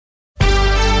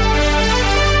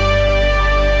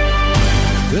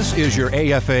This is your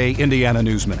AFA Indiana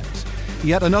News Minute.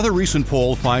 Yet another recent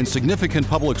poll finds significant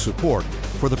public support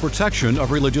for the protection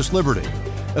of religious liberty,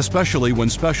 especially when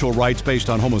special rights based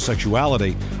on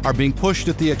homosexuality are being pushed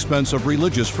at the expense of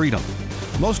religious freedom.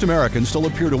 Most Americans still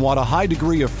appear to want a high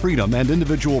degree of freedom and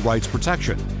individual rights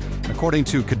protection. According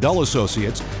to Cadell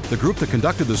Associates, the group that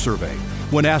conducted the survey,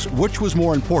 when asked which was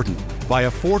more important, by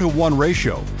a 4-to-1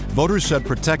 ratio, voters said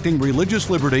protecting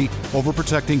religious liberty over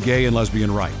protecting gay and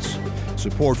lesbian rights.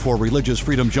 Support for religious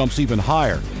freedom jumps even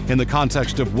higher in the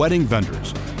context of wedding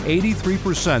vendors.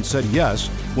 83% said yes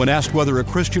when asked whether a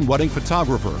Christian wedding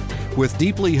photographer with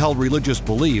deeply held religious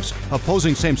beliefs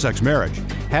opposing same-sex marriage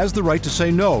has the right to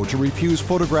say no to refuse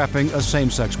photographing a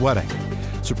same-sex wedding.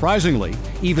 Surprisingly,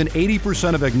 even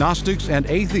 80% of agnostics and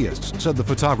atheists said the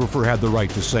photographer had the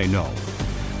right to say no.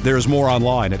 There's more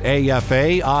online at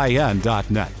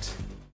afain.net.